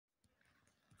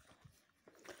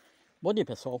Bom dia,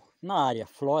 pessoal. Na área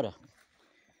Flora,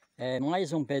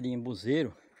 mais um pé de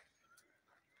imbuzeiro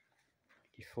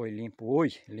que foi limpo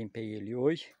hoje. Limpei ele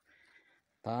hoje,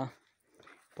 tá?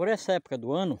 Por essa época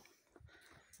do ano,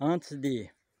 antes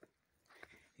de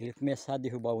ele começar a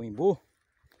derrubar o imbu,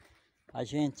 a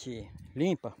gente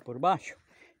limpa por baixo.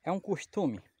 É um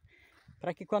costume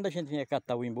para que quando a gente vier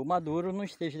catar o imbu maduro não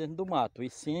esteja dentro do mato,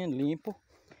 e sim limpo,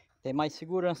 tem mais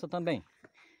segurança também.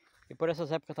 E por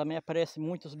essas épocas também aparecem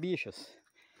muitos bichos,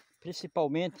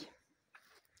 principalmente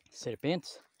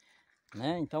serpentes,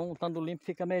 né? Então, estando limpo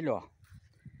fica melhor.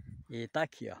 E tá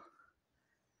aqui, ó.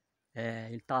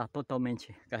 Ele tá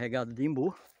totalmente carregado de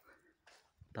imbu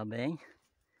também.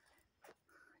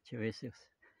 Deixa eu ver se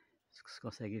vocês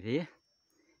conseguem ver.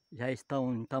 Já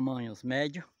estão em tamanhos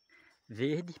médio,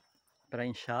 verde, para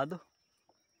inchado.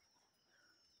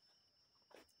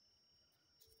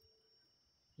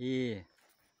 E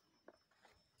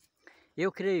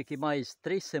eu creio que mais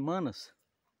 3 semanas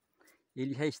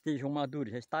eles já estejam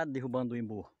maduros, já está derrubando o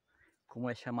imbu, como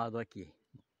é chamado aqui,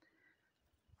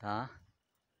 tá?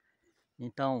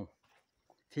 Então,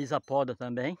 fiz a poda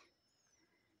também,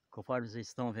 conforme vocês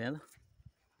estão vendo,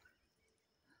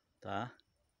 tá?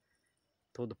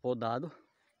 Todo podado.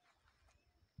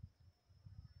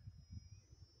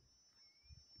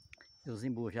 E os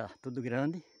imbus já tudo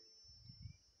grande,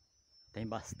 tem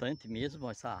bastante mesmo.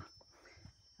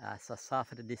 Essa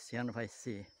safra desse ano vai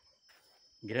ser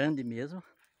grande mesmo,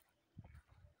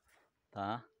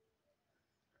 tá?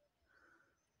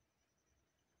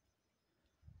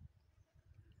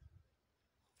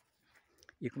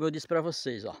 E como eu disse para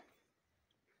vocês, ó,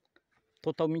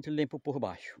 totalmente limpo por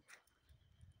baixo,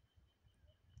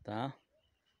 tá?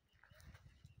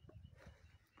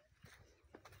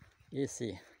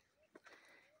 Esse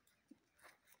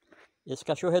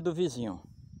cachorro é do vizinho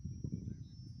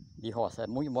de roça,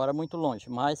 mora muito longe,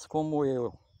 mas como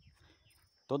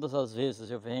todas as vezes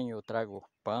eu venho, eu trago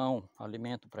pão,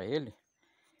 alimento para ele,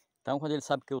 então quando ele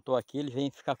sabe que eu tô aqui, ele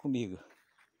vem ficar comigo.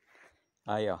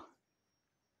 Aí, ó,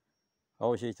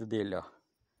 o jeito dele, ó,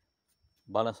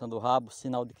 balançando o rabo,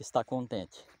 sinal de que está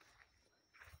contente,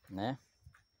 né?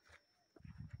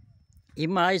 E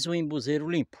mais um imbuzeiro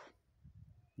limpo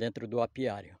dentro do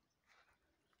apiário,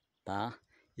 tá?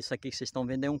 Isso aqui que vocês estão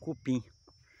vendo é um cupim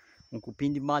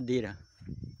de madeira,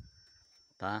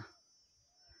 tá?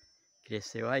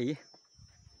 Cresceu aí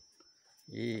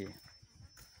e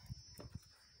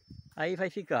aí vai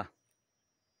ficar.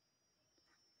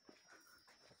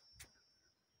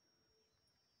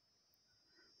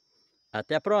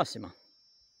 Até a próxima,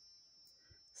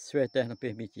 se o Eterno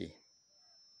permitir.